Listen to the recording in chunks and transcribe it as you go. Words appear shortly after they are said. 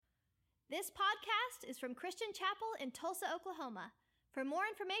This podcast is from Christian Chapel in Tulsa, Oklahoma. For more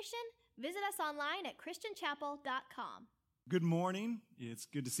information, visit us online at christianchapel.com. Good morning. It's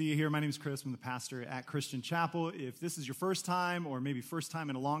good to see you here. My name is Chris. I'm the pastor at Christian Chapel. If this is your first time or maybe first time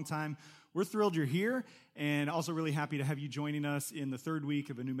in a long time, we're thrilled you're here and also really happy to have you joining us in the third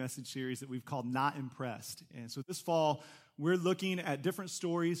week of a new message series that we've called Not Impressed. And so this fall, we're looking at different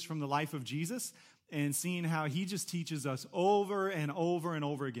stories from the life of Jesus and seeing how he just teaches us over and over and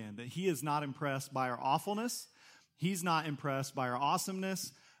over again that he is not impressed by our awfulness. He's not impressed by our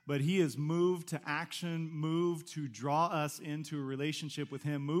awesomeness, but he is moved to action, moved to draw us into a relationship with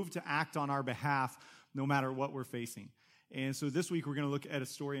him, moved to act on our behalf no matter what we're facing. And so this week we're going to look at a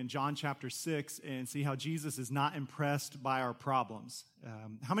story in John chapter 6 and see how Jesus is not impressed by our problems.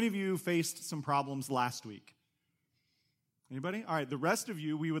 How many of you faced some problems last week? Anybody? All right, the rest of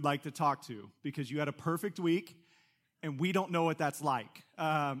you we would like to talk to because you had a perfect week and we don't know what that's like.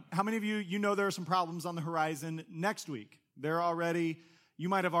 How many of you know there are some problems on the horizon next week? You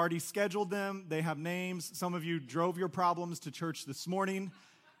might have already scheduled them. They have names. Some of you drove your problems to church this morning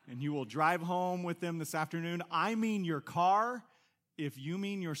and you will drive home with them this afternoon. I mean your car. If you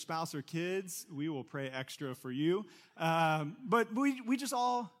mean your spouse or kids, we will pray extra for you. But we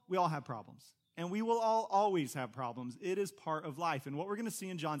all have problems. And we will all always have problems. It is part of life. And what we're going to see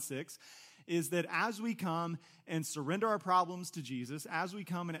in John 6 is that as we come and surrender our problems to Jesus, as we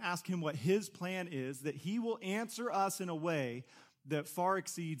come and ask him what his plan is, that he will answer us in a way that far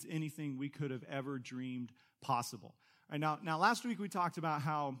exceeds anything we could have ever dreamed possible. All right, now, last week we talked about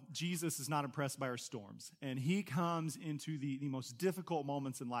how Jesus is not impressed by our storms, and he comes into the most difficult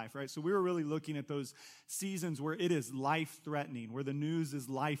moments in life, right? So we were really looking at those seasons where it is life-threatening, where the news is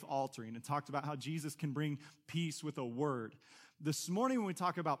life-altering, and talked about how Jesus can bring peace with a word. This morning when we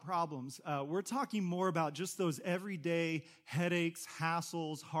talk about problems, we're talking more about just those everyday headaches,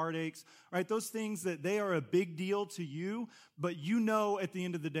 hassles, heartaches, right? Those things that they are a big deal to you, but you know at the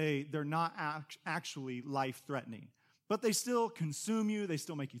end of the day, they're not actually life-threatening. But they still consume you, they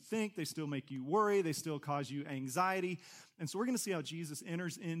still make you think, they still make you worry, they still cause you anxiety. And so we're going to see how Jesus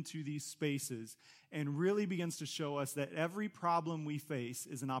enters into these spaces and really begins to show us that every problem we face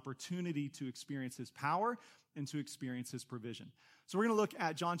is an opportunity to experience his power and to experience his provision. So we're going to look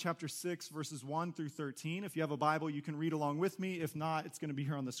at John chapter 6, verses 1 through 13. If you have a Bible, you can read along with me. If not, it's going to be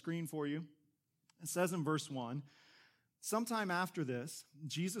here on the screen for you. It says in verse 1, "Sometime after this,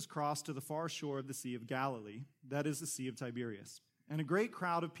 Jesus crossed to the far shore of the Sea of Galilee, that is the Sea of Tiberias. And a great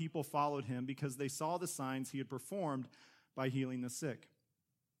crowd of people followed him because they saw the signs he had performed by healing the sick.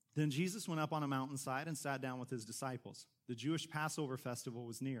 Then Jesus went up on a mountainside and sat down with his disciples. The Jewish Passover festival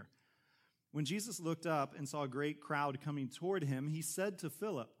was near. When Jesus looked up and saw a great crowd coming toward him, he said to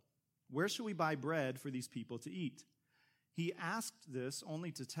Philip, 'Where shall we buy bread for these people to eat?' He asked this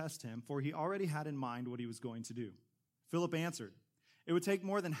only to test him, for he already had in mind what he was going to do. Philip answered, 'It would take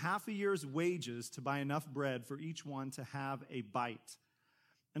more than half a year's wages to buy enough bread for each one to have a bite.'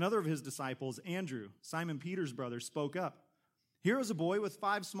 Another of his disciples, Andrew, Simon Peter's brother, spoke up. 'Here is a boy with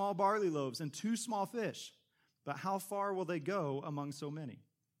 5 small barley loaves and 2 small fish. But how far will they go among so many?'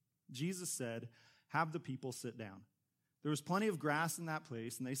 Jesus said, 'Have the people sit down.' There was plenty of grass in that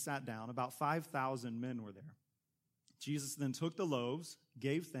place, and they sat down. About 5,000 men were there. Jesus then took the loaves,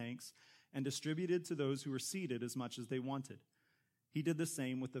 gave thanks, and distributed to those who were seated as much as they wanted. He did the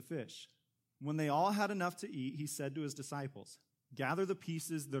same with the fish. When they all had enough to eat, he said to his disciples, 'Gather the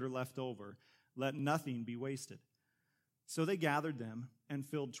pieces that are left over. Let nothing be wasted.' So they gathered them and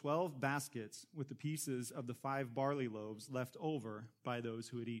filled 12 baskets with the pieces of the 5 barley loaves left over by those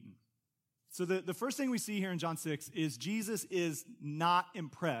who had eaten." So the first thing we see here in John 6 is Jesus is not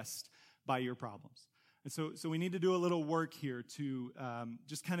impressed by your problems. And so we need to do a little work here to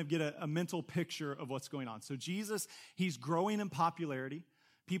just kind of get a mental picture of what's going on. So Jesus, he's growing in popularity.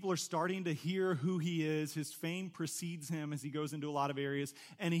 People are starting to hear who he is. His fame precedes him as he goes into a lot of areas.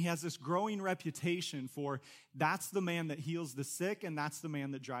 And he has this growing reputation for that's the man that heals the sick and that's the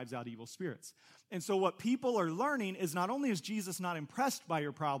man that drives out evil spirits. And so what people are learning is not only is Jesus not impressed by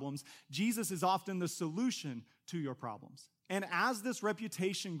your problems, Jesus is often the solution to your problems. And as this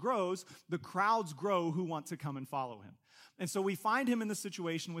reputation grows, the crowds grow who want to come and follow him. And so we find him in this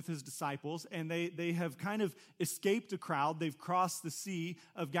situation with his disciples, and they have kind of escaped a crowd. They've crossed the Sea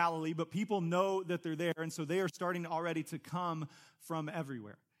of Galilee, but people know that they're there, and so they are starting already to come from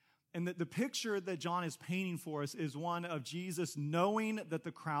everywhere. And the picture that John is painting for us is one of Jesus knowing that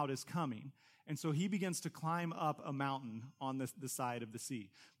the crowd is coming. And so he begins to climb up a mountain on the side of the sea.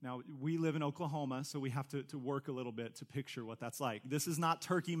 Now, we live in Oklahoma, so we have to work a little bit to picture what that's like. This is not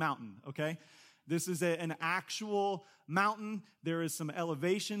Turkey Mountain, okay? This is an actual mountain. There is some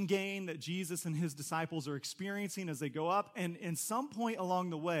elevation gain that Jesus and his disciples are experiencing as they go up. And in some point along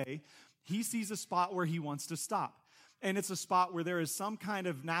the way, he sees a spot where he wants to stop. And it's a spot where there is some kind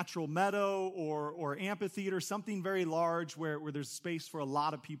of natural meadow or amphitheater, something very large where there's space for a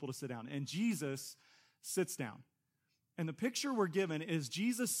lot of people to sit down. And Jesus sits down. And the picture we're given is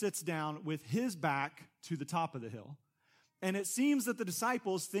Jesus sits down with his back to the top of the hill. And it seems that the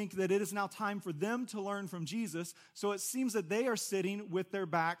disciples think that it is now time for them to learn from Jesus. So it seems that they are sitting with their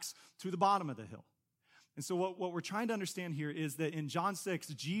backs to the bottom of the hill. And so what we're trying to understand here is that in John 6,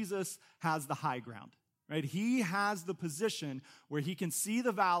 Jesus has the high ground. Right? He has the position where he can see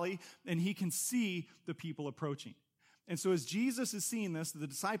the valley and he can see the people approaching. And so as Jesus is seeing this, the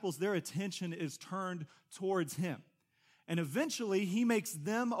disciples, their attention is turned towards him. And eventually he makes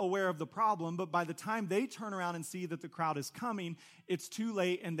them aware of the problem, but by the time they turn around and see that the crowd is coming, it's too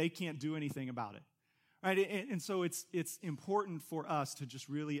late and they can't do anything about it. Right? And so it's important for us to just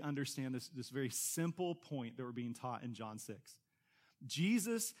really understand this very simple point that we're being taught in John 6.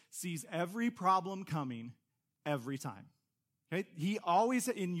 Jesus sees every problem coming every time. Okay? He always,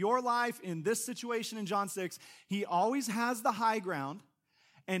 in your life, in this situation in John 6, he always has the high ground,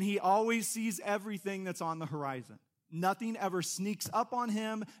 and he always sees everything that's on the horizon. Nothing ever sneaks up on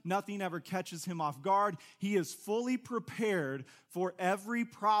him. Nothing ever catches him off guard. He is fully prepared for every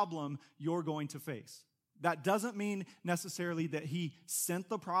problem you're going to face. That doesn't mean necessarily that he sent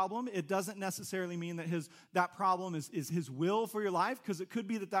the problem. It doesn't necessarily mean that that problem is his will for your life, because it could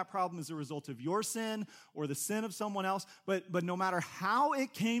be that problem is a result of your sin or the sin of someone else. But no matter how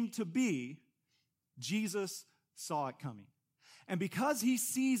it came to be, Jesus saw it coming. And because he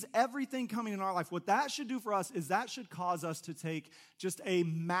sees everything coming in our life, what that should do for us is that should cause us to take just a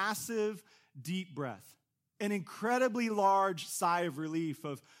massive, deep breath, an incredibly large sigh of relief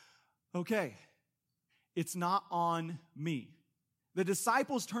of, okay, it's not on me. The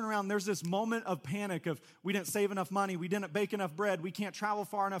disciples turn around. There's this moment of panic of, we didn't save enough money. We didn't bake enough bread. We can't travel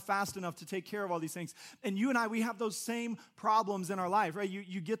far enough, fast enough to take care of all these things. And you and I, we have those same problems in our life, right?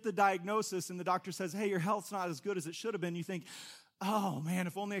 You get the diagnosis and the doctor says, hey, your health's not as good as it should have been. You think, oh man,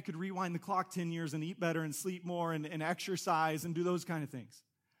 if only I could rewind the clock 10 years and eat better and sleep more and exercise and do those kind of things.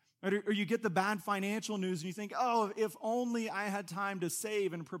 Right? Or you get the bad financial news and you think, oh, if only I had time to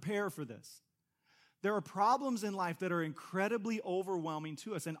save and prepare for this. There are problems in life that are incredibly overwhelming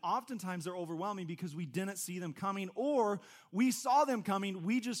to us, and oftentimes they're overwhelming because we didn't see them coming, or we saw them coming,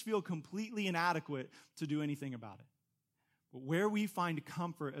 we just feel completely inadequate to do anything about it. But where we find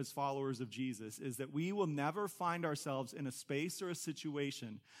comfort as followers of Jesus is that we will never find ourselves in a space or a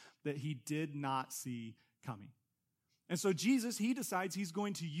situation that he did not see coming. And so Jesus, he decides he's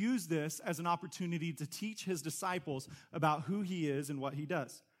going to use this as an opportunity to teach his disciples about who he is and what he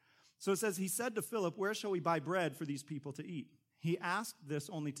does. So it says, he said to Philip, where shall we buy bread for these people to eat? He asked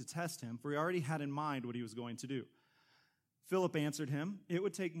this only to test him, for he already had in mind what he was going to do. Philip answered him, it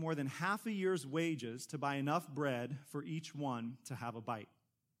would take more than half a year's wages to buy enough bread for each one to have a bite.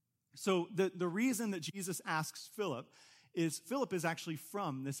 So the reason that Jesus asks Philip is actually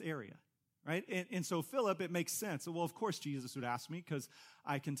from this area. Right? And so Philip, it makes sense. Well, of course Jesus would ask me, because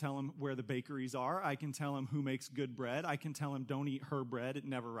I can tell him where the bakeries are. I can tell him who makes good bread. I can tell him don't eat her bread. It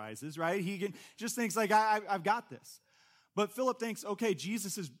never rises, right? He just thinks like, I've got this. But Philip thinks, okay,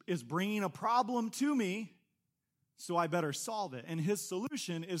 Jesus is bringing a problem to me, so I better solve it. And his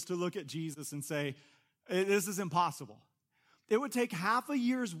solution is to look at Jesus and say, this is impossible. It would take half a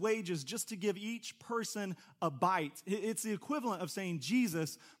year's wages just to give each person a bite. It's the equivalent of saying,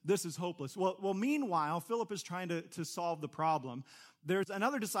 Jesus, this is hopeless. Well, meanwhile, Philip is trying to solve the problem. There's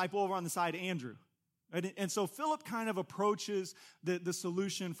another disciple over on the side, Andrew. Right? And so Philip kind of approaches the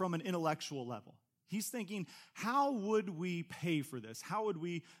solution from an intellectual level. He's thinking, how would we pay for this? How would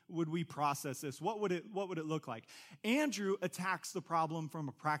we process this? What would it look like? Andrew attacks the problem from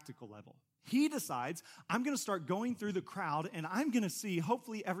a practical level. He decides, I'm going to start going through the crowd and I'm going to see,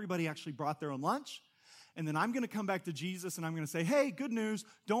 hopefully everybody actually brought their own lunch. And then I'm going to come back to Jesus and I'm going to say, hey, good news.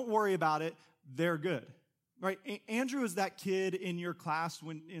 Don't worry about it. They're good. Right? Andrew is that kid in your class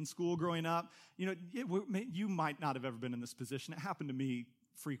when in school growing up. You know, you might not have ever been in this position. It happened to me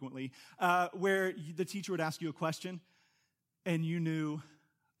frequently, where the teacher would ask you a question and you knew,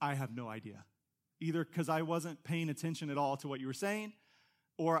 I have no idea. Either because I wasn't paying attention at all to what you were saying,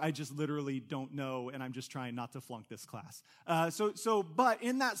 or I just literally don't know, and I'm just trying not to flunk this class. But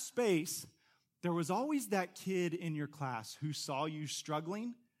in that space, there was always that kid in your class who saw you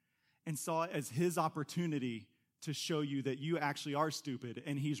struggling and saw it as his opportunity to show you that you actually are stupid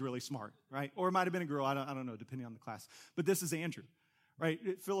and he's really smart, right? Or it might have been a girl, I don't know, depending on the class. But this is Andrew, right?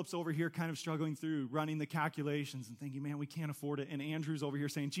 Philip's over here kind of struggling through, running the calculations and thinking, man, we can't afford it. And Andrew's over here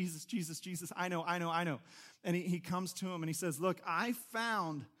saying, Jesus, Jesus, Jesus, I know. And he comes to him and he says, look, I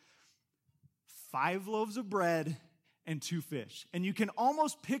found 5 loaves of bread and 2 fish. And you can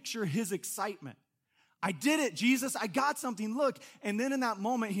almost picture his excitement. I did it, Jesus. I got something. Look. And then in that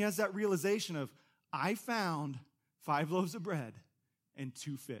moment, he has that realization of, I found 5 loaves of bread and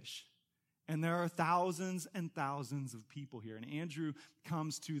 2 fish. And there are thousands and thousands of people here. And Andrew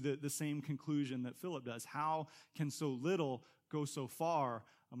comes to the same conclusion that Philip does. How can so little go so far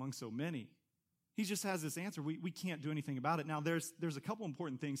among so many? He just has this answer. We can't do anything about it. Now, there's a couple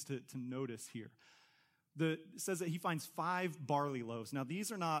important things to notice here. It says that he finds 5 barley loaves. Now,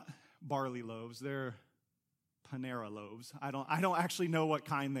 these are not barley loaves. They're Panera loaves. I don't actually know what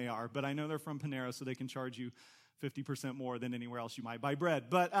kind they are, but I know they're from Panera, so they can charge you 50% more than anywhere else you might buy bread.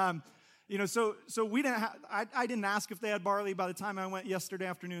 But so we didn't. I didn't ask if they had barley. By the time I went yesterday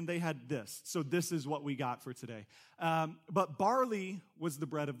afternoon, they had this. So this is what we got for today. But barley was the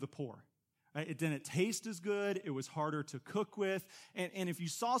bread of the poor. Right? It didn't taste as good. It was harder to cook with. And if you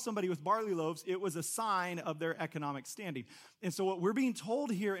saw somebody with barley loaves, it was a sign of their economic standing. And so what we're being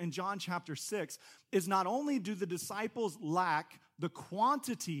told here in John chapter 6 is not only do the disciples lack the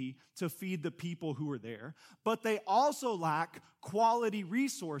quantity to feed the people who are there, but they also lack quality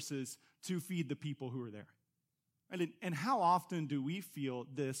resources to feed the people who are there. And how often do we feel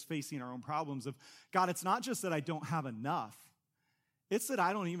this facing our own problems of, God, it's not just that I don't have enough. It's that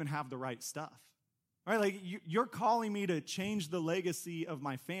I don't even have the right stuff, right? Like you're calling me to change the legacy of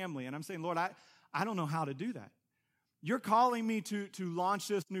my family. And I'm saying, Lord, I don't know how to do that. You're calling me to launch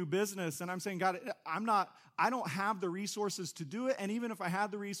this new business. And I'm saying, God, I don't have the resources to do it. And even if I had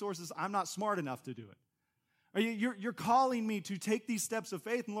the resources, I'm not smart enough to do it. Or you're calling me to take these steps of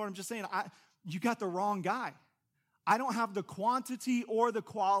faith. And Lord, I'm just saying, you got the wrong guy. I don't have the quantity or the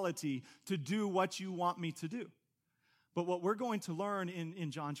quality to do what you want me to do. But what we're going to learn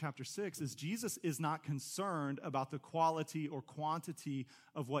in John chapter 6 is Jesus is not concerned about the quality or quantity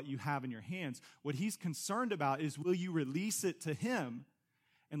of what you have in your hands. What he's concerned about is, will you release it to him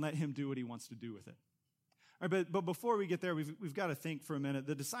and let him do what he wants to do with it? All right, but before we get there, we've got to think for a minute.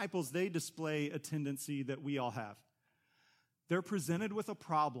 The disciples, they display a tendency that we all have. They're presented with a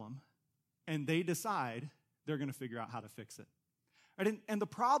problem, and they decide they're going to figure out how to fix it. And the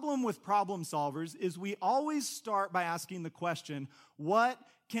problem with problem solvers is we always start by asking the question, what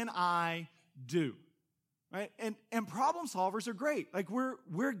can I do? Right? And problem solvers are great. Like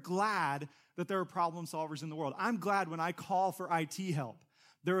we're glad that there are problem solvers in the world. I'm glad when I call for IT help,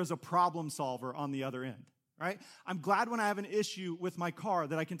 there is a problem solver on the other end. Right? I'm glad when I have an issue with my car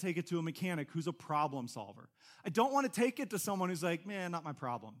that I can take it to a mechanic who's a problem solver. I don't want to take it to someone who's like, man, not my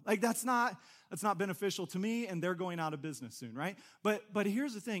problem. Like that's not beneficial to me, and they're going out of business soon, right? But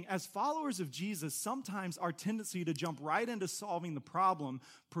here's the thing. As followers of Jesus, sometimes our tendency to jump right into solving the problem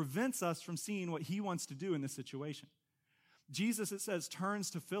prevents us from seeing what he wants to do in this situation. Jesus, it says, turns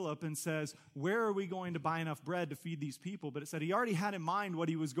to Philip and says, where are we going to buy enough bread to feed these people? But it said he already had in mind what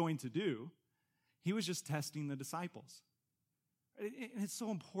he was going to do. He was just testing the disciples. And it's so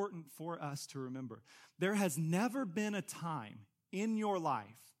important for us to remember. There has never been a time in your life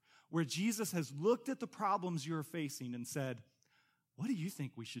where Jesus has looked at the problems you're facing and said, what do you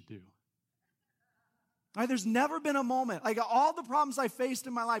think we should do? Right, there's never been a moment, like all the problems I faced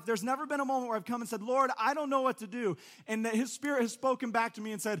in my life, there's never been a moment where I've come and said, Lord, I don't know what to do. And that his Spirit has spoken back to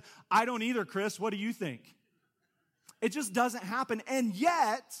me and said, I don't either, Chris. What do you think? It just doesn't happen. And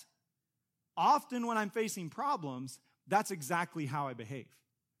yet, often when I'm facing problems, that's exactly how I behave.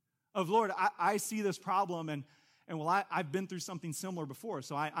 Of Lord, I see this problem and I've been through something similar before,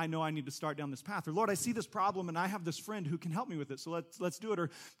 so I know I need to start down this path. Or Lord, I see this problem and I have this friend who can help me with it, so let's do it. Or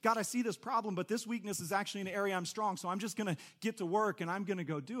God, I see this problem, but this weakness is actually an area I'm strong, so I'm just going to get to work and I'm going to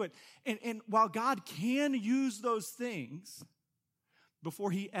go do it. And while God can use those things,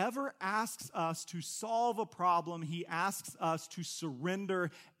 before he ever asks us to solve a problem, he asks us to surrender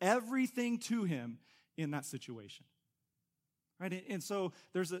everything to him in that situation. Right? And so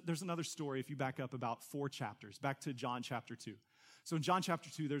there's another story, if you back up about 4 chapters, back to John chapter 2. So in John chapter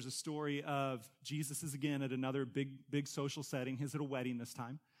 2, there's a story of Jesus is again at another big social setting. He's at a wedding this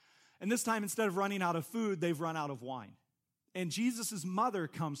time. And this time, instead of running out of food, they've run out of wine. And Jesus' mother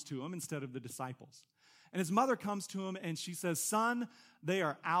comes to him instead of the disciples. And his mother comes to him and she says, son, they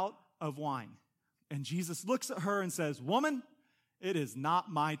are out of wine. And Jesus looks at her and says, woman, it is not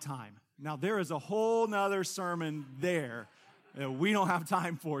my time. Now there is a whole nother sermon there that we don't have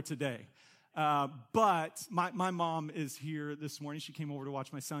time for today. But my mom is here this morning. She came over to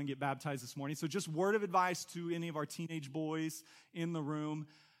watch my son get baptized this morning. So just word of advice to any of our teenage boys in the room.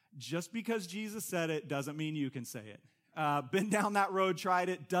 Just because Jesus said it doesn't mean you can say it. Been down that road, tried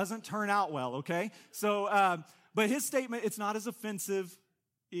it, doesn't turn out well, okay? So, but his statement, it's not as offensive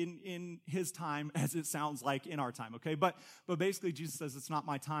in his time as it sounds like in our time, okay? But basically Jesus says it's not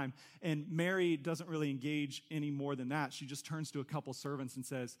my time. And Mary doesn't really engage any more than that. She just turns to a couple servants and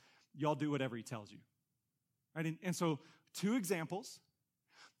says, y'all do whatever he tells you, right? And so 2 examples,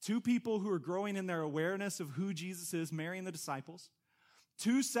 2 people who are growing in their awareness of who Jesus is, Mary and the disciples.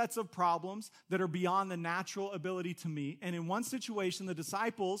 2 sets of problems that are beyond the natural ability to meet. And in one situation, the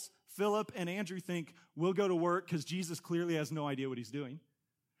disciples, Philip and Andrew, think, we'll go to work because Jesus clearly has no idea what he's doing.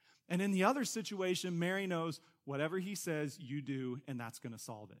 And in the other situation, Mary knows whatever he says, you do, and that's going to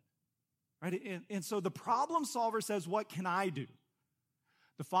solve it. Right? And so the problem solver says, what can I do?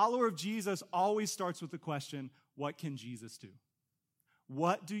 The follower of Jesus always starts with the question, what can Jesus do?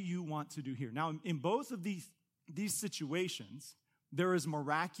 What do you want to do here? Now, in both of these situations, there is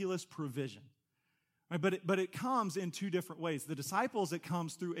miraculous provision. Right? But it comes in 2 different ways. The disciples, it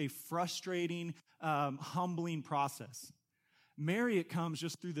comes through a frustrating, humbling process. Mary, it comes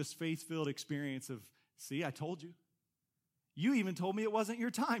just through this faith-filled experience of, see, I told you. You even told me it wasn't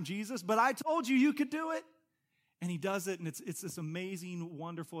your time, Jesus, but I told you you could do it. And he does it, and it's this amazing,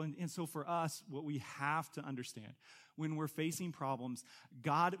 wonderful, and so for us, what we have to understand, when we're facing problems,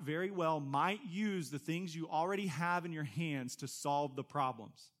 God very well might use the things you already have in your hands to solve the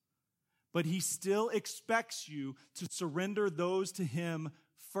problems. But he still expects you to surrender those to him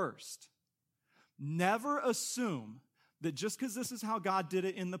first. Never assume that just because this is how God did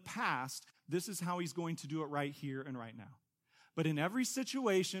it in the past, this is how he's going to do it right here and right now. But in every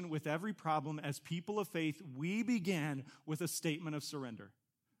situation, with every problem, as people of faith, we begin with a statement of surrender.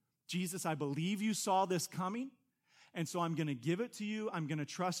 Jesus, I believe you saw this coming, and so I'm going to give it to you. I'm going to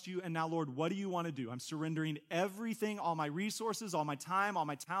trust you. And now, Lord, what do you want to do? I'm surrendering everything, all my resources, all my time, all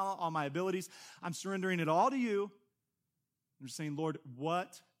my talent, all my abilities. I'm surrendering it all to you. I'm just saying, Lord,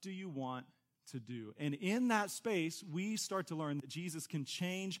 what do you want to do? And in that space, we start to learn that Jesus can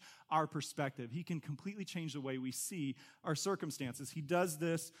change our perspective. He can completely change the way we see our circumstances. He does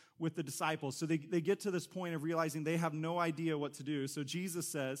this with the disciples. So they get to this point of realizing they have no idea what to do. So Jesus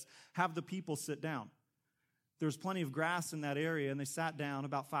says, have the people sit down. There's plenty of grass in that area, and they sat down.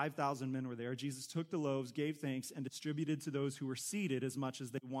 About 5,000 men were there. Jesus took the loaves, gave thanks, and distributed to those who were seated as much as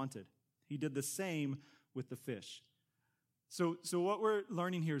they wanted. He did the same with the fish. So what we're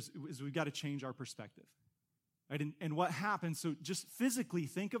learning here is we've got to change our perspective. Right? And what happens, so just physically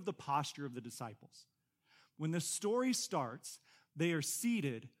think of the posture of the disciples. When the story starts, they are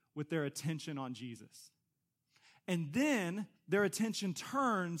seated with their attention on Jesus. And then their attention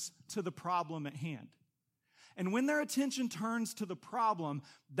turns to the problem at hand. And when their attention turns to the problem,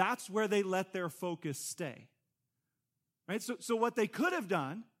 that's where they let their focus stay. Right? So what they could have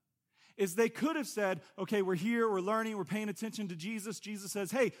done is they could have said, okay, we're here, we're learning, we're paying attention to Jesus. Jesus says,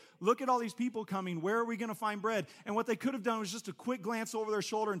 hey, look at all these people coming. Where are we going to find bread? And what they could have done was just a quick glance over their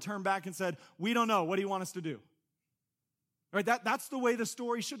shoulder and turn back and said, we don't know. What do you want us to do? Right? That's the way the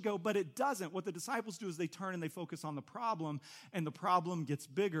story should go, but it doesn't. What the disciples do is they turn and they focus on the problem, and the problem gets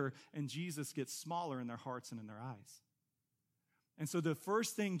bigger, and Jesus gets smaller in their hearts and in their eyes. And so the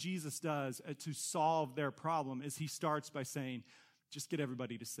first thing Jesus does to solve their problem is he starts by saying, just get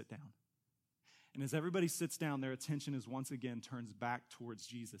everybody to sit down. And as everybody sits down, their attention is once again turns back towards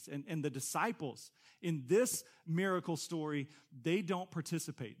Jesus. And the disciples in this miracle story, they don't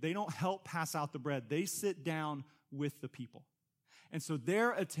participate. They don't help pass out the bread. They sit down with the people. And so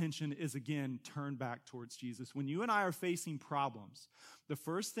their attention is again turned back towards Jesus. When you and I are facing problems, the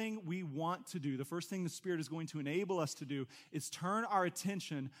first thing we want to do, the first thing the Spirit is going to enable us to do is turn our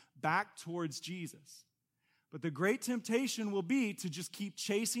attention back towards Jesus. But the great temptation will be to just keep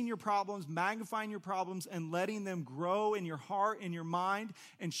chasing your problems, magnifying your problems, and letting them grow in your heart and your mind,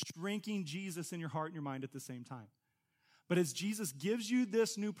 and shrinking Jesus in your heart and your mind at the same time. But as Jesus gives you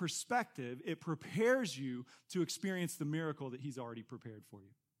this new perspective, it prepares you to experience the miracle that he's already prepared for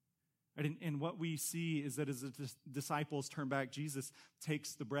you. Right? And what we see is that as the disciples turn back, Jesus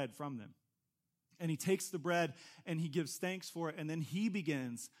takes the bread from them. And he takes the bread and he gives thanks for it, and then he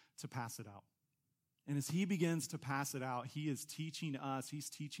begins to pass it out. And as he begins to pass it out, he is teaching us, he's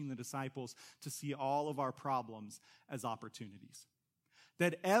teaching the disciples to see all of our problems as opportunities.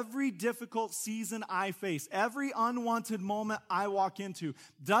 That every difficult season I face, every unwanted moment I walk into,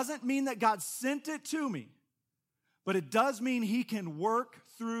 doesn't mean that God sent it to me, but it does mean he can work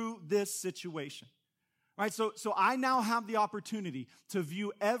through this situation. Right? So I now have the opportunity to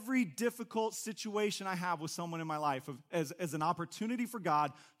view every difficult situation I have with someone in my life as an opportunity for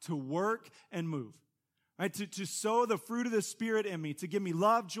God to work and move. Right? To sow the fruit of the Spirit in me, to give me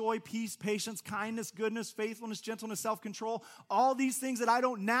love, joy, peace, patience, kindness, goodness, faithfulness, gentleness, self-control, all these things that I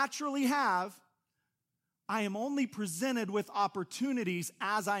don't naturally have. I am only presented with opportunities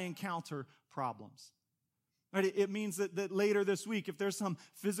as I encounter problems. Right? It means that later this week, if there's some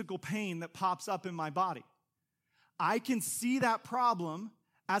physical pain that pops up in my body, I can see that problem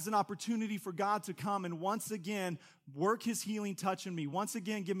as an opportunity for God to come and once again work his healing touch in me. Once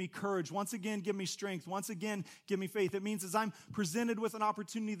again, give me courage. Once again, give me strength. Once again, give me faith. It means as I'm presented with an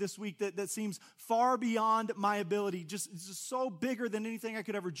opportunity this week that seems far beyond my ability, just so bigger than anything I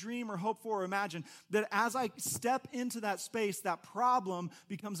could ever dream or hope for or imagine, that as I step into that space, that problem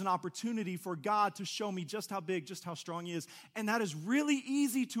becomes an opportunity for God to show me just how big, just how strong he is. And that is really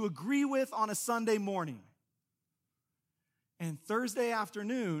easy to agree with on a Sunday morning. And Thursday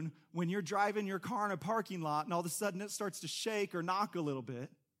afternoon, when you're driving your car in a parking lot and all of a sudden it starts to shake or knock a little bit,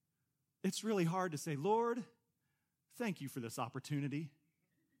 it's really hard to say, Lord, thank you for this opportunity.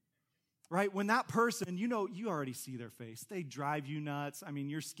 Right? When that person, you already see their face. They drive you nuts. I mean,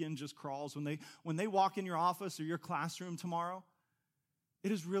 your skin just crawls. When they walk in your office or your classroom tomorrow,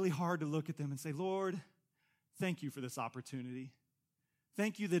 it is really hard to look at them and say, Lord, thank you for this opportunity.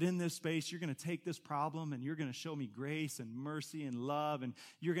 Thank you that in this space, you're going to take this problem and you're going to show me grace and mercy and love. And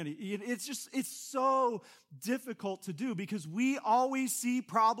it's so difficult to do because we always see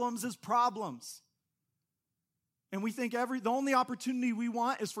problems as problems. And we think the only opportunity we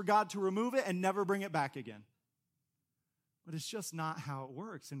want is for God to remove it and never bring it back again. But it's just not how it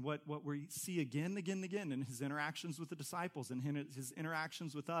works. And what we see again and again in his interactions with the disciples and his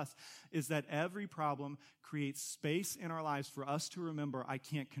interactions with us is that every problem creates space in our lives for us to remember, I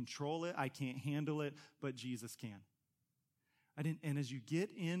can't control it, I can't handle it, but Jesus can. And as you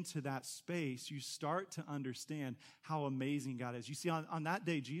get into that space, you start to understand how amazing God is. You see, on that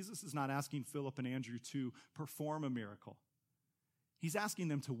day, Jesus is not asking Philip and Andrew to perform a miracle. He's asking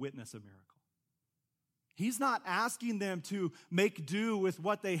them to witness a miracle. He's not asking them to make do with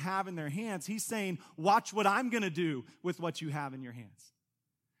what they have in their hands. He's saying, watch what I'm going to do with what you have in your hands.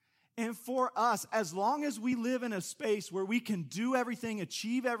 And for us, as long as we live in a space where we can do everything,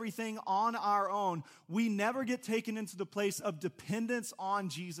 achieve everything on our own, we never get taken into the place of dependence on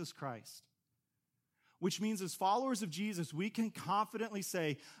Jesus Christ. Which means as followers of Jesus, we can confidently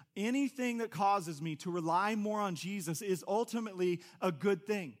say, anything that causes me to rely more on Jesus is ultimately a good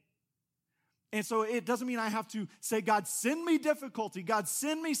thing. And so it doesn't mean I have to say, God, send me difficulty. God,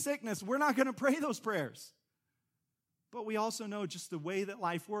 send me sickness. We're not going to pray those prayers. But we also know just the way that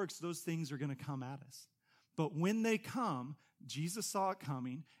life works, those things are going to come at us. But when they come, Jesus saw it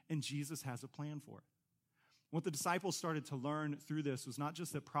coming, and Jesus has a plan for it. What the disciples started to learn through this was not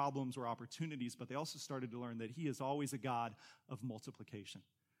just that problems were opportunities, but they also started to learn that he is always a God of multiplication.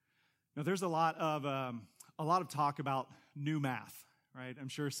 Now, there's a lot of talk about new math. Right? I'm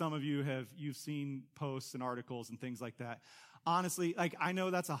sure some of you've seen posts and articles and things like that. Honestly, I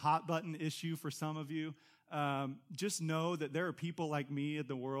know that's a hot button issue for some of you. Just know that there are people like me in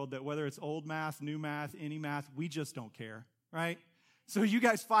the world that whether it's old math, new math, any math, we just don't care, right? So you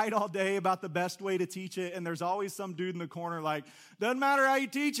guys fight all day about the best way to teach it, and there's always some dude in the corner like, doesn't matter how you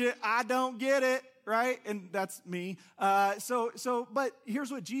teach it, I don't get it. Right? And that's me. But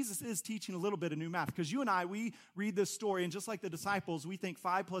here's what Jesus is teaching a little bit of new math. Because you and I, we read this story, and just like the disciples, we think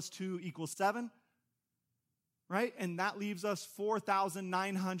 5 + 2 = 7. Right? And that leaves us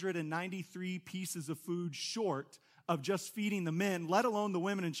 4,993 pieces of food short of just feeding the men, let alone the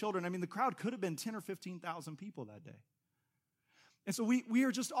women and children. I mean, the crowd could have been 10,000 or 15,000 people that day. And so we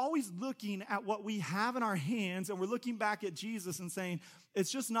are just always looking at what we have in our hands, and we're looking back at Jesus and saying,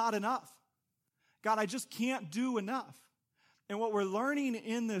 it's just not enough. God, I just can't do enough. And what we're learning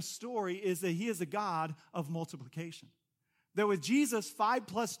in this story is that he is a God of multiplication. That with Jesus, 5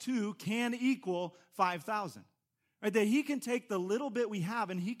 + 2 can equal 5,000. Right? That he can take the little bit we have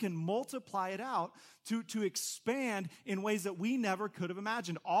and he can multiply it out to expand in ways that we never could have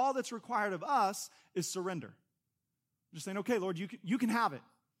imagined. All that's required of us is surrender. Just saying, okay, Lord, you can have it.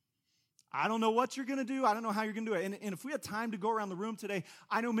 I don't know what you're going to do. I don't know how you're going to do it. And if we had time to go around the room today,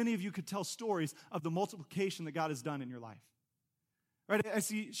 I know many of you could tell stories of the multiplication that God has done in your life. Right? I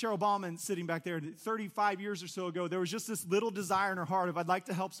see Cheryl Bauman sitting back there. 35 years or so ago, there was just this little desire in her heart of, I'd like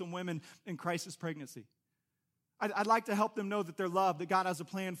to help some women in crisis pregnancy. I'd like to help them know that they're loved, that God has a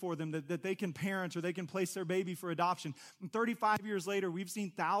plan for them, that they can parent or they can place their baby for adoption. And 35 years later, we've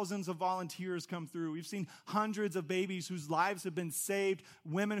seen thousands of volunteers come through. We've seen hundreds of babies whose lives have been saved,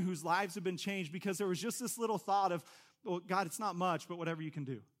 women whose lives have been changed because there was just this little thought of, well, God, it's not much, but whatever you can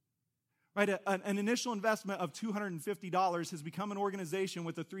do. Right? An initial investment of $250 has become an organization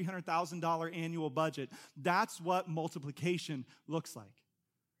with a $300,000 annual budget. That's what multiplication looks like.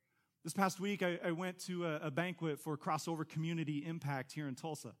 This past week, I went to a banquet for Crossover Community Impact here in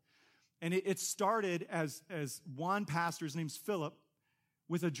Tulsa. And it started as one pastor, his name's Philip,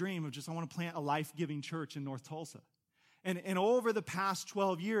 with a dream of just, I want to plant a life-giving church in North Tulsa. And over the past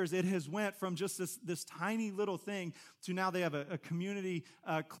 12 years, it has went from just this tiny little thing to now they have a community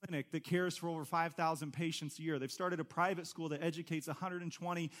clinic that cares for over 5,000 patients a year. They've started a private school that educates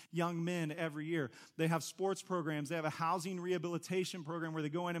 120 young men every year. They have sports programs. They have a housing rehabilitation program where they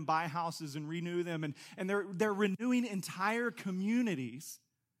go in and buy houses and renew them. And they're renewing entire communities.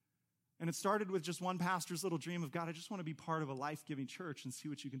 And it started with just one pastor's little dream of, God, I just want to be part of a life-giving church and see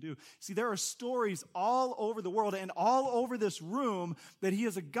what you can do. See, there are stories all over the world and all over this room that he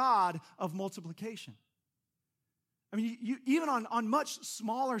is a God of multiplication. I mean, even on much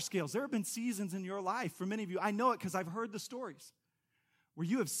smaller scales, there have been seasons in your life, for many of you, I know it because I've heard the stories, where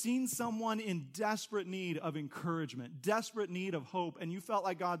you have seen someone in desperate need of encouragement, desperate need of hope, and you felt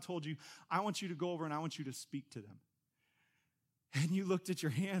like God told you, I want you to go over and I want you to speak to them. And you looked at your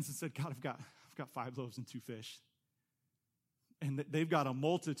hands and said, God, I've got 5 loaves and 2 fish. And they've got a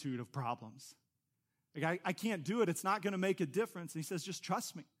multitude of problems. Like, I can't do it. It's not going to make a difference. And he says, just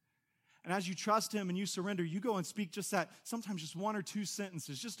trust me. And as you trust him and you surrender, you go and speak just that, sometimes just 1 or 2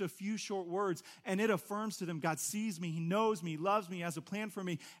 sentences, just a few short words, and it affirms to them, God sees me, he knows me, loves me, has a plan for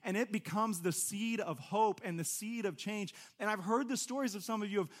me, and it becomes the seed of hope and the seed of change. And I've heard the stories of some of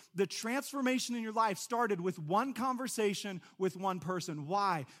you of the transformation in your life started with one conversation with one person.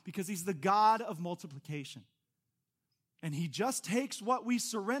 Why? Because he's the God of multiplication. And he just takes what we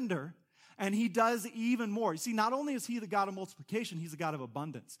surrender and he does even more. You see, not only is he the God of multiplication, he's the God of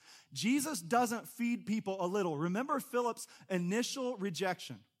abundance. Jesus doesn't feed people a little. Remember Philip's initial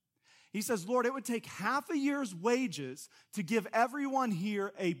rejection. He says, Lord, it would take half a year's wages to give everyone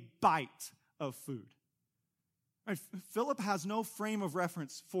here a bite of food. Right? Philip has no frame of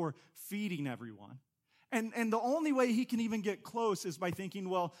reference for feeding everyone. And the only way he can even get close is by thinking,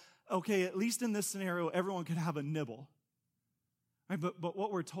 well, okay, at least in this scenario, everyone could have a nibble. Right, but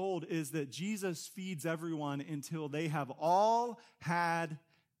what we're told is that Jesus feeds everyone until they have all had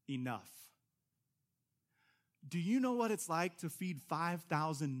enough. Do you know what it's like to feed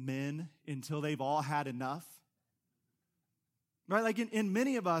 5,000 men until they've all had enough? Right, like in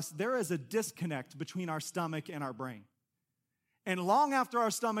many of us, there is a disconnect between our stomach and our brain. And long after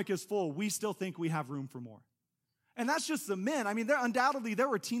our stomach is full, we still think we have room for more. And that's just the men. I mean, there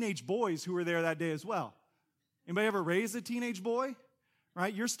were teenage boys who were there that day as well. Anybody ever raised a teenage boy?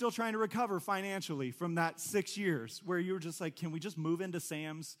 Right? You're still trying to recover financially from that 6 years where you were just like, can we just move into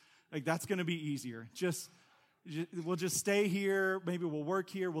Sam's? Like, that's going to be easier. We'll just stay here. Maybe we'll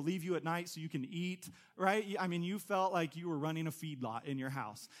work here. We'll leave you at night so you can eat. Right? I mean, you felt like you were running a feedlot in your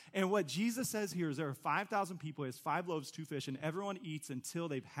house. And what Jesus says here is there are 5,000 people. He has 5 loaves, 2 fish, and everyone eats until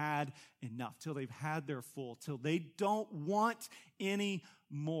they've had enough, till they've had their full, till they don't want any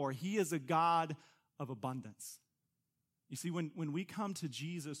more. He is a God of abundance. You see, when we come to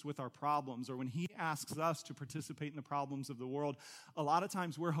Jesus with our problems, or when he asks us to participate in the problems of the world, a lot of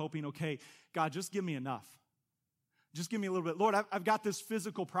times we're hoping, okay, God, just give me enough. Just give me a little bit. Lord, I've got this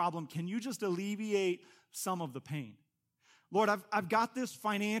physical problem. Can you just alleviate some of the pain? Lord, I've got this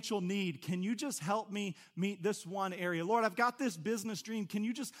financial need. Can you just help me meet this one area? Lord, I've got this business dream. Can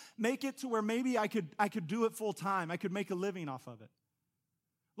you just make it to where maybe I could do it full time? I could make a living off of it.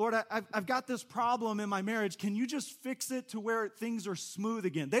 Lord, I've got this problem in my marriage. Can you just fix it to where things are smooth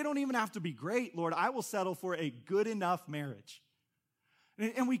again? They don't even have to be great, Lord. I will settle for a good enough marriage.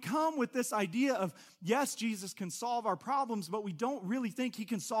 And we come with this idea of, yes, Jesus can solve our problems, but we don't really think he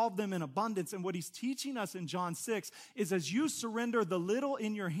can solve them in abundance. And what he's teaching us in John 6 is as you surrender the little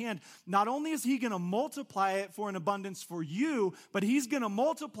in your hand, not only is he going to multiply it for an abundance for you, but he's going to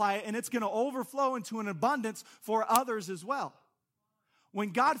multiply it and it's going to overflow into an abundance for others as well.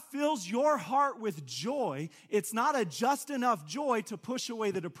 When God fills your heart with joy, it's not a just enough joy to push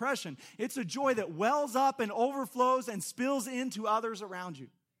away the depression. It's a joy that wells up and overflows and spills into others around you.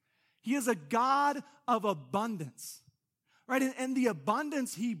 He is a God of abundance, right? And the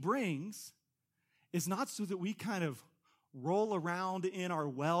abundance he brings is not so that we kind of roll around in our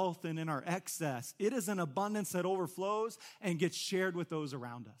wealth and in our excess. It is an abundance that overflows and gets shared with those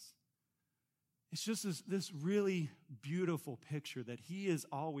around us. It's just this really beautiful picture that he is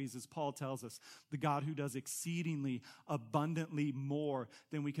always, as Paul tells us, the God who does exceedingly abundantly more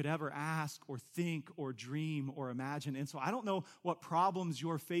than we could ever ask or think or dream or imagine. And so I don't know what problems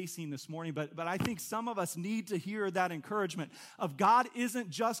you're facing this morning, but I think some of us need to hear that encouragement of God isn't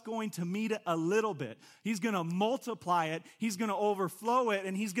just going to meet it a little bit. He's going to multiply it. He's going to overflow it,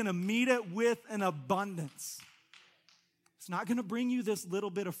 and he's going to meet it with an abundance. It's not going to bring you this little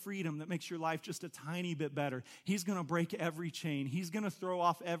bit of freedom that makes your life just a tiny bit better. He's going to break every chain. He's going to throw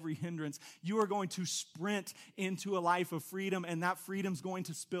off every hindrance. You are going to sprint into a life of freedom, and that freedom's going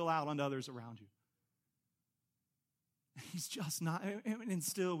to spill out onto others around you. He's just not, and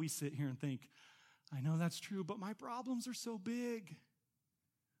still we sit here and think, I know that's true, but my problems are so big.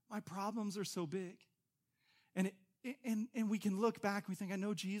 My problems are so big. And we can look back and we think, I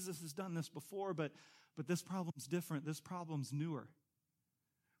know Jesus has done this before, but this problem's different. This problem's newer.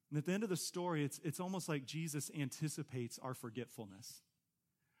 And at the end of the story, it's almost like Jesus anticipates our forgetfulness.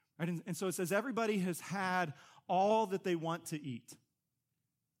 Right? And so it says, everybody has had all that they want to eat.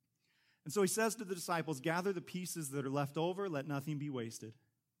 And so he says to the disciples, gather the pieces that are left over, let nothing be wasted.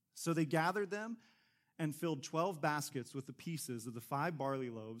 So they gathered them and filled 12 baskets with the pieces of the 5 barley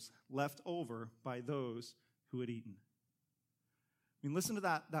loaves left over by those who had eaten. I mean, listen to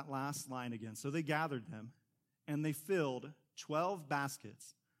that last line again. So they gathered them, and they filled 12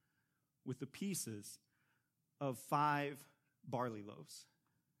 baskets with the pieces of 5 barley loaves.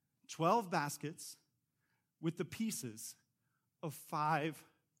 12 baskets with the pieces of 5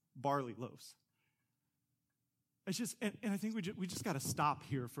 barley loaves. It's just, and I think we just got to stop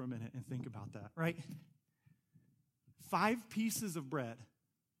here for a minute and think about that, right? 5 pieces of bread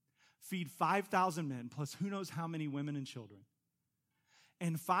feed 5,000 men, plus who knows how many women and children.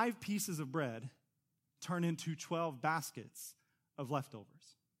 And 5 pieces of bread turn into 12 baskets of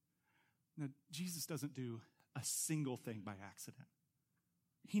leftovers. Now, Jesus doesn't do a single thing by accident.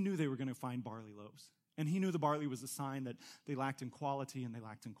 He knew they were going to find barley loaves. And he knew the barley was a sign that they lacked in quality and they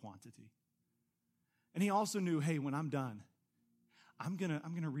lacked in quantity. And he also knew, hey, when I'm done, I'm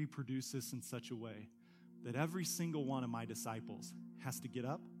gonna reproduce this in such a way that every single one of my disciples has to get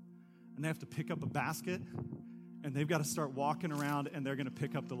up and they have to pick up a basket and they've got to start walking around, and they're going to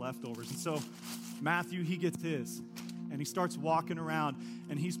pick up the leftovers. And so Matthew, he gets his, and he starts walking around,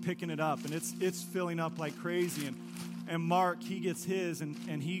 and he's picking it up, and it's filling up like crazy. And Mark, he gets his,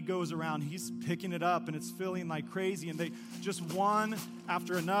 and he goes around, he's picking it up, and it's filling like crazy. And they just one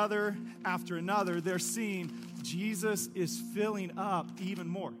after another, they're seeing Jesus is filling up even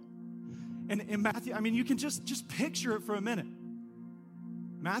more. And in Matthew, I mean, you can just picture it for a minute.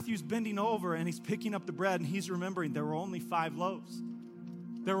 Matthew's bending over and he's picking up the bread and he's remembering there were only 5 loaves.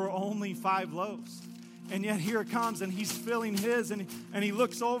 There were only 5 loaves. And yet here it comes and he's filling his and he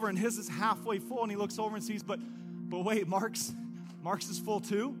looks over and his is halfway full and he looks over and sees, but wait, Mark's is full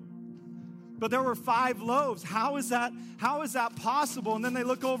too? But there were 5 loaves. How is that possible? And then they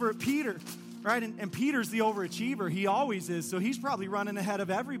look over at Peter, right? And Peter's the overachiever. He always is. So he's probably running ahead of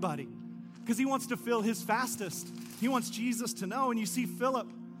everybody because he wants to fill his fastest. He wants Jesus to know. And you see Philip,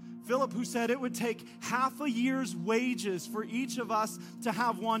 who said it would take half a year's wages for each of us to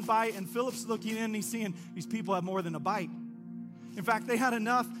have one bite. And Philip's looking in and he's seeing these people have more than a bite. In fact, they had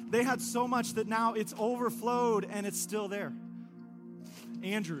enough. They had so much that now it's overflowed and it's still there.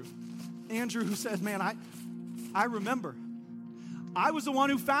 Andrew, who says, man, I remember. I was the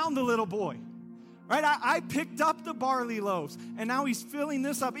one who found the little boy. Right? I picked up the barley loaves and now he's filling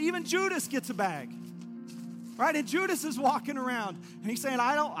this up. Even Judas gets a bag. Right? And Judas is walking around and he's saying,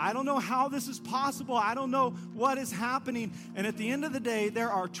 I don't know how this is possible. I don't know what is happening. And at the end of the day, there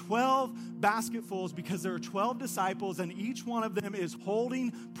are 12 basketfuls because there are 12 disciples and each one of them is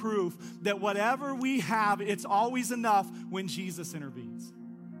holding proof that whatever we have, it's always enough when Jesus intervenes.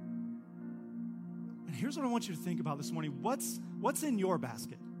 And here's what I want you to think about this morning. What's in your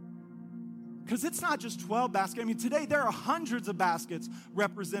basket? Because it's not just 12 baskets. I mean, today there are hundreds of baskets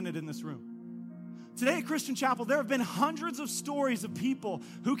represented in this room. Today at Christian Chapel, there have been hundreds of stories of people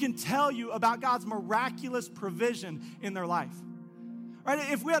who can tell you about God's miraculous provision in their life. Right?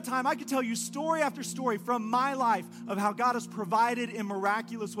 If we had time, I could tell you story after story from my life of how God has provided in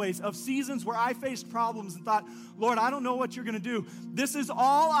miraculous ways, of seasons where I faced problems and thought, Lord, I don't know what you're going to do. This is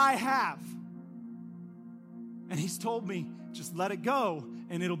all I have. And he's told me, just let it go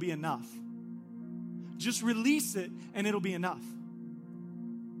and it'll be enough. Just release it and it'll be enough.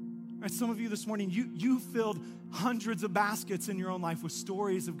 Right, some of you this morning, you filled hundreds of baskets in your own life with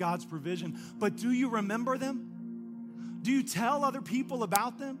stories of God's provision, but do you remember them? Do you tell other people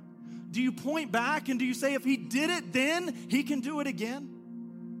about them? Do you point back and do you say, if he did it then, he can do it again?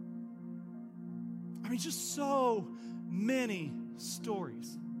 I mean, just so many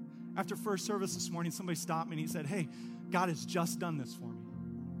stories. After first service this morning, somebody stopped me and he said, hey, God has just done this for me.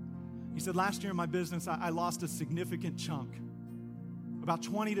 He said, last year in my business, I lost a significant chunk, about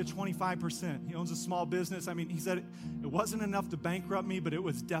 20 to 25%. He owns a small business. I mean, he said it wasn't enough to bankrupt me, but it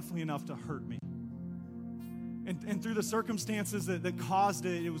was definitely enough to hurt me. And through the circumstances that caused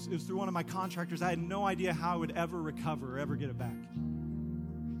it, it was through one of my contractors. I had no idea how I would ever recover or ever get it back.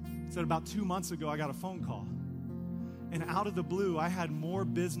 He said about 2 months ago, I got a phone call. And out of the blue, I had more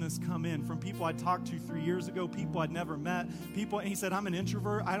business come in from people I'd talked to 3 years ago, people I'd never met, and he said, I'm an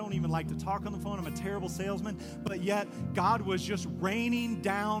introvert. I don't even like to talk on the phone. I'm a terrible salesman. But yet, God was just raining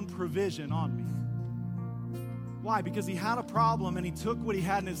down provision on me. Why? Because he had a problem, and he took what he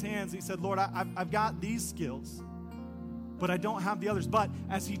had in his hands. And he said, Lord, I've got these skills, but I don't have the others. But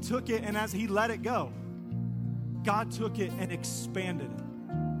as he took it and as he let it go, God took it and expanded it.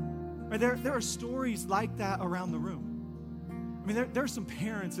 Right? There are stories like that around the room. I mean, there are some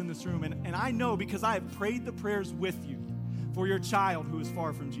parents in this room, and I know because I have prayed the prayers with you for your child who is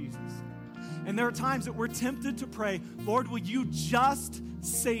far from Jesus. And there are times that we're tempted to pray, Lord, will you just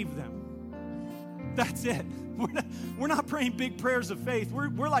save them? That's it. We're not praying big prayers of faith.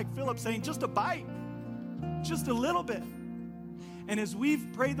 We're like Philip saying, just a bite, just a little bit. And as we've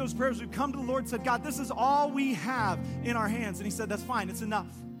prayed those prayers, we've come to the Lord and said, God, this is all we have in our hands. And he said, that's fine, it's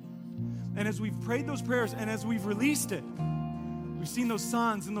enough. And as we've prayed those prayers and as we've released it, we've seen those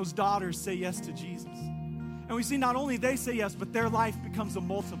sons and those daughters say yes to Jesus. And we see not only they say yes, but their life becomes a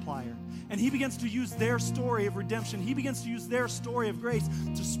multiplier. And he begins to use their story of redemption. He begins to use their story of grace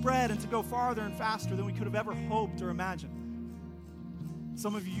to spread and to go farther and faster than we could have ever hoped or imagined.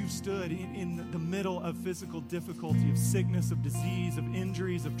 Some of you stood in the middle of physical difficulty, of sickness, of disease, of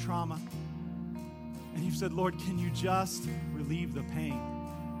injuries, of trauma. And you've said, Lord, can you just relieve the pain?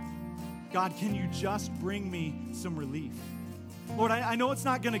 God, can you just bring me some relief? Lord, I know it's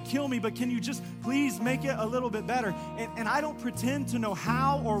not going to kill me, but can you just please make it a little bit better? And I don't pretend to know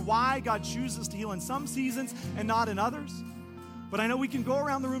how or why God chooses to heal in some seasons and not in others. But I know we can go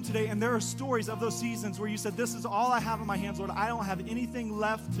around the room today, and there are stories of those seasons where you said, this is all I have in my hands, Lord. I don't have anything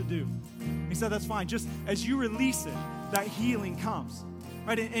left to do. He said, that's fine. Just as you release it, that healing comes.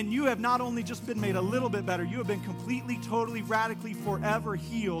 Right? And you have not only just been made a little bit better, you have been completely, totally, radically, forever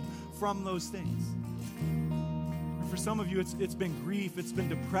healed from those things. For some of you, it's been grief, it's been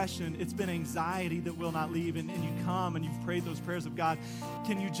depression, it's been anxiety that will not leave, and you come and you've prayed those prayers of God,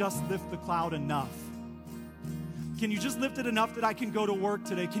 can you just lift the cloud enough? Can you just lift it enough that I can go to work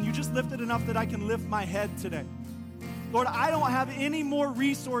today? Can you just lift it enough that I can lift my head today? Lord, I don't have any more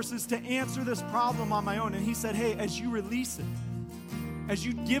resources to answer this problem on my own. And he said, hey, as you release it, as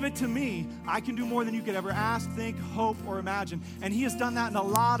you give it to me, I can do more than you could ever ask, think, hope, or imagine. And he has done that in a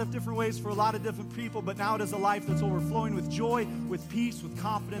lot of different ways for a lot of different people, but now it is a life that's overflowing with joy, with peace, with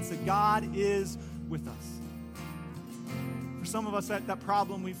confidence that God is with us. For some of us, that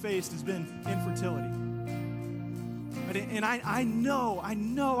problem we faced has been infertility. And I know,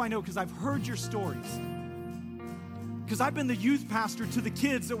 because I've heard your stories. Because I've been the youth pastor to the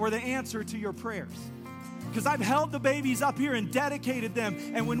kids that were the answer to your prayers. Because I've held the babies up here and dedicated them.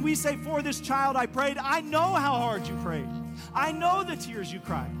 And when we say, for this child I prayed, I know how hard you prayed. I know the tears you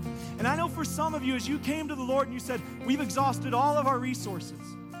cried. And I know for some of you, as you came to the Lord and you said, we've exhausted all of our resources.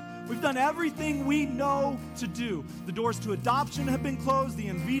 We've done everything we know to do. The doors to adoption have been closed. The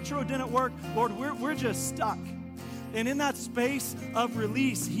in vitro didn't work. Lord, we're just stuck. And in that space of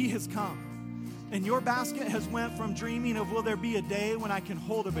release, he has come. And your basket has went from dreaming of, will there be a day when I can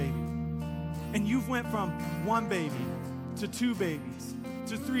hold a baby? And you've went from one baby to 2 babies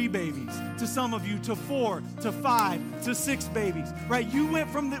to 3 babies to some of you to 4 to 5 to 6 babies, right? You went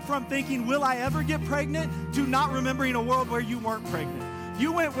from thinking, will I ever get pregnant, to not remembering a world where you weren't pregnant.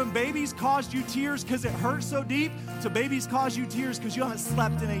 You went when babies caused you tears because it hurt so deep to babies cause you tears because you haven't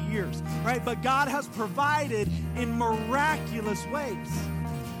slept in 8 years, right? But God has provided in miraculous ways.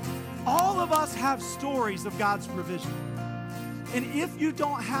 All of us have stories of God's provision. And if you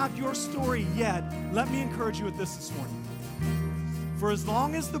don't have your story yet, let me encourage you with this morning. For as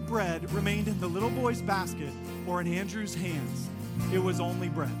long as the bread remained in the little boy's basket or in Andrew's hands, it was only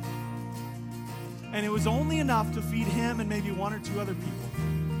bread. And it was only enough to feed him and maybe 1 or 2 other people.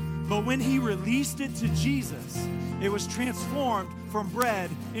 But when he released it to Jesus, it was transformed from bread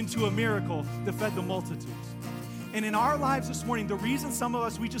into a miracle that fed the multitudes. And in our lives this morning, the reason some of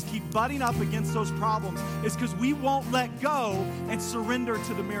us, we just keep butting up against those problems is because we won't let go and surrender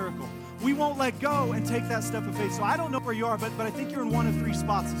to the miracle. We won't let go and take that step of faith. So I don't know where you are, but I think you're in one of 3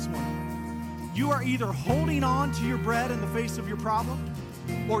 spots this morning. You are either holding on to your bread in the face of your problem,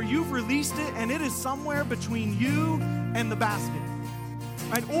 or you've released it and it is somewhere between you and the basket,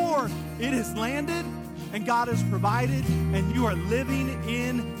 right? Or it has landed and God has provided and you are living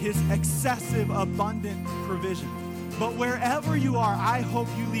in his excessive, abundant provision. But wherever you are, I hope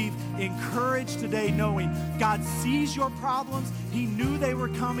you leave encouraged today knowing God sees your problems, he knew they were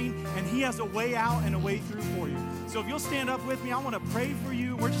coming, and he has a way out and a way through for you. So if you'll stand up with me, I want to pray for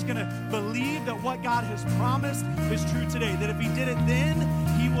you. We're just going to believe that what God has promised is true today, that if he did it then,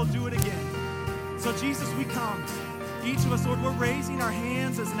 he will do it again. So Jesus, we come. Each of us, Lord, we're raising our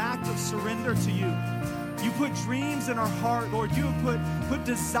hands as an act of surrender to you. You put dreams in our heart, Lord. You have put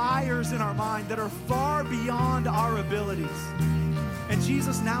desires in our mind that are far beyond our abilities. And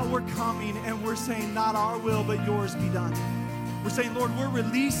Jesus, now we're coming and we're saying, not our will, but yours be done. We're saying, Lord, we're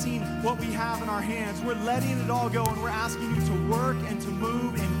releasing what we have in our hands. We're letting it all go, and we're asking you to work and to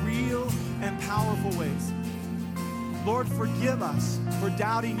move in real and powerful ways. Lord, forgive us for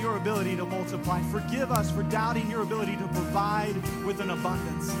doubting your ability to multiply. Forgive us for doubting your ability to provide with an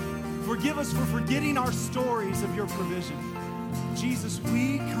abundance. Forgive us for forgetting our stories of your provision. Jesus,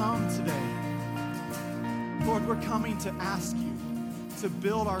 we come today. Lord, we're coming to ask you to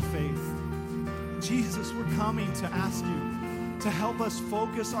build our faith. Jesus, we're coming to ask you to help us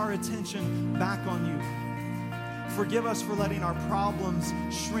focus our attention back on you. Forgive us for letting our problems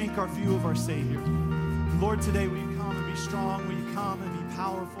shrink our view of our Savior. Lord, today will you come and be strong? Will you come and be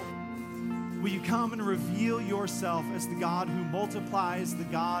powerful? Will you come and reveal yourself as the God who multiplies, the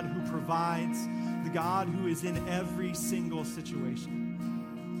God who provides, the God who is in every single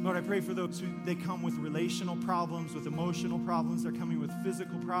situation? Lord, I pray for those who they come with relational problems, with emotional problems. They're coming with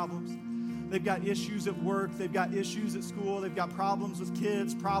physical problems. They've got issues at work. They've got issues at school. They've got problems with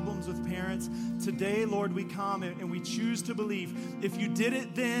kids, problems with parents. Today, Lord, we come and we choose to believe if you did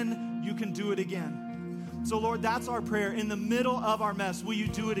it then, you can do it again. So, Lord, that's our prayer. In the middle of our mess, will you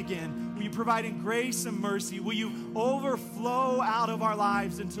do it again? Will you provide in grace and mercy? Will you overflow out of our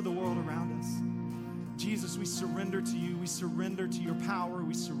lives into the world around us? Jesus, we surrender to you. We surrender to your power.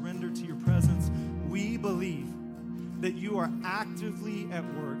 We surrender to your presence. We believe that you are actively at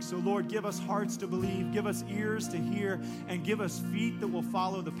work. So, Lord, give us hearts to believe, give us ears to hear, and give us feet that will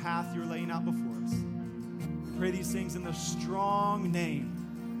follow the path you're laying out before us. We pray these things in the strong name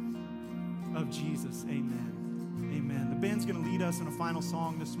of Jesus. Amen. Amen. The band's going to lead us in a final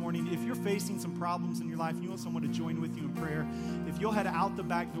song this morning. If you're facing some problems in your life and you want someone to join with you in prayer, if you'll head out the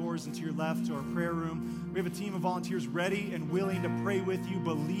back doors and to your left to our prayer room, we have a team of volunteers ready and willing to pray with you,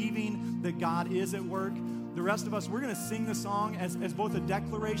 believing that God is at work. The rest of us, we're going to sing the song as both a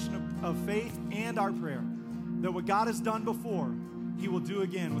declaration of faith and our prayer, that what God has done before, he will do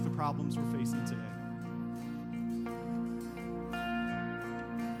again with the problems we're facing today.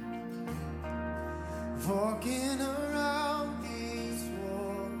 Walking around these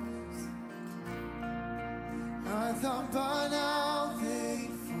walls, I thought by now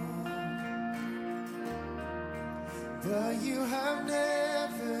they'd fall, but you have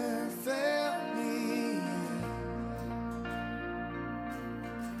never failed me yet.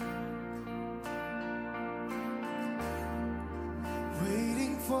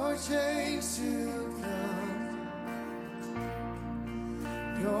 Waiting for change to come,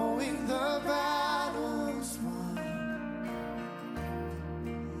 knowing the battle's won,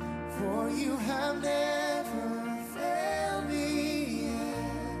 for you have never failed me yet.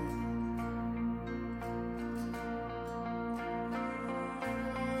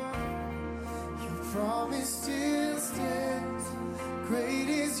 Your promise still stands, great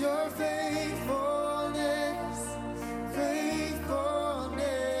is your faithfulness, faithfulness.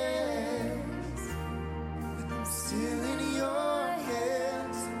 I'm still in your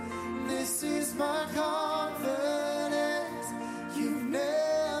hands, this is my confidence, you've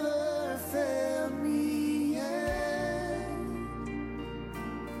never failed me yet.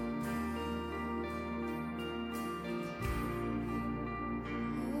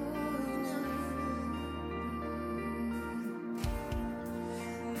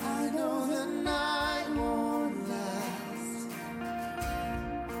 I know the night won't last,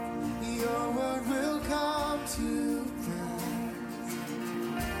 your word will come to pass.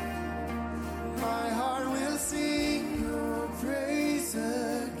 My heart will sing your praise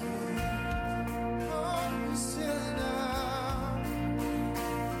again. Oh, you're still enough.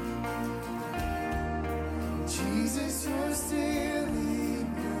 Jesus, you're still enough.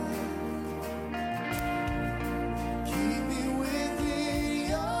 Keep me within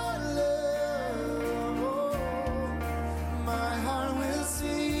your love. Oh, my heart will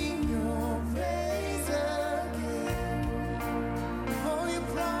sing your praise again. Oh, you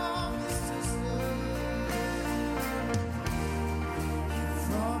promised to stay. You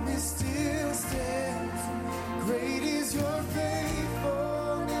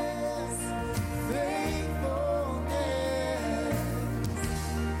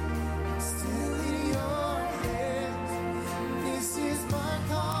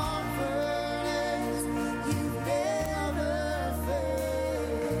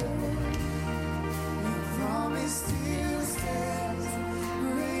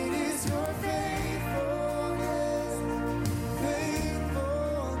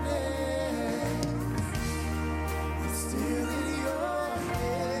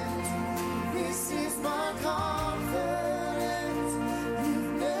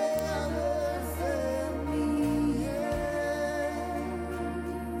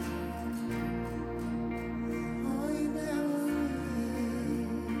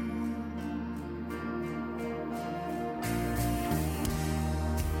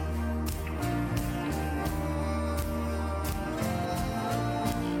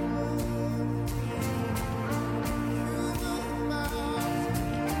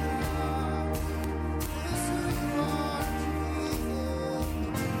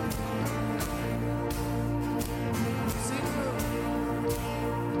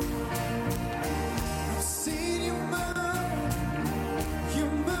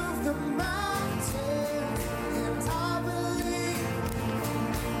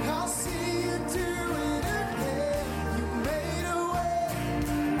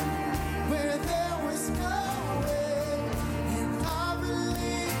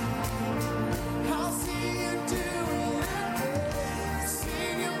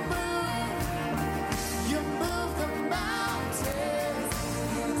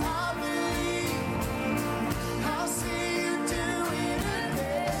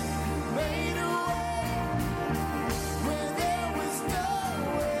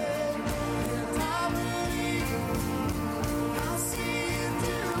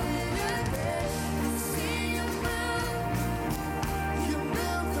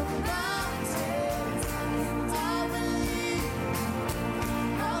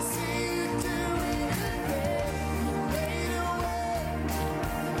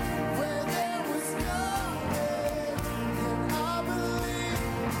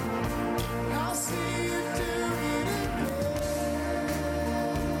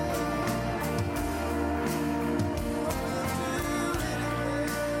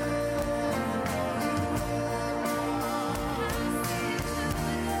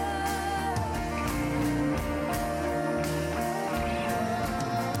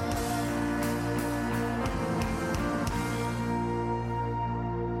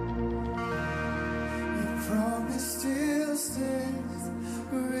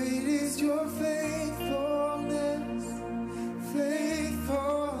your faithfulness, faithfulness.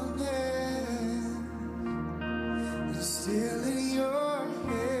 It's still in your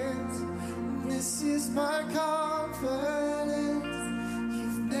hands. This is my confidence.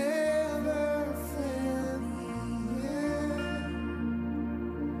 You've never failed me yet.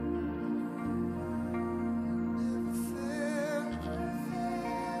 Never failed, never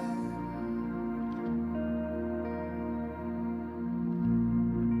failed.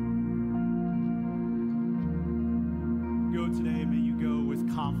 Go today, may you go with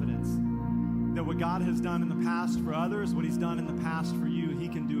confidence that what God has done in the past for others, what he's done in the past for you, he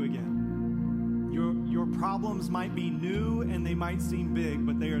can do again. Your problems might be new and they might seem big,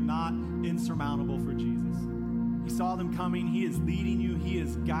 but they are not insurmountable for Jesus. He saw them coming. He is leading you. He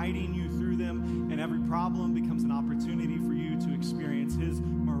is guiding you through them, and every problem becomes an opportunity for you to experience his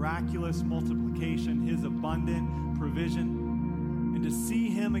miraculous multiplication, his abundant provision, and to see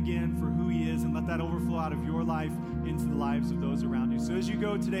him again for who he is, and let that overflow out of your life into the lives of those around you. So as you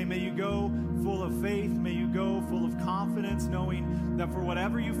go today, may you go full of faith, may you go full of confidence, knowing that for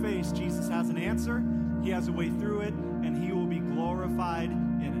whatever you face, Jesus has an answer, he has a way through it, and he will be glorified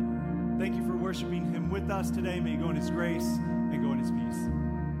in it. Thank you for worshiping him with us today. May you go in his grace and go in his peace.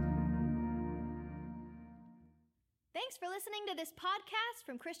 Thanks for listening to this podcast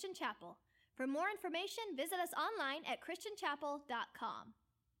from Christian Chapel. For more information, visit us online at christianchapel.com.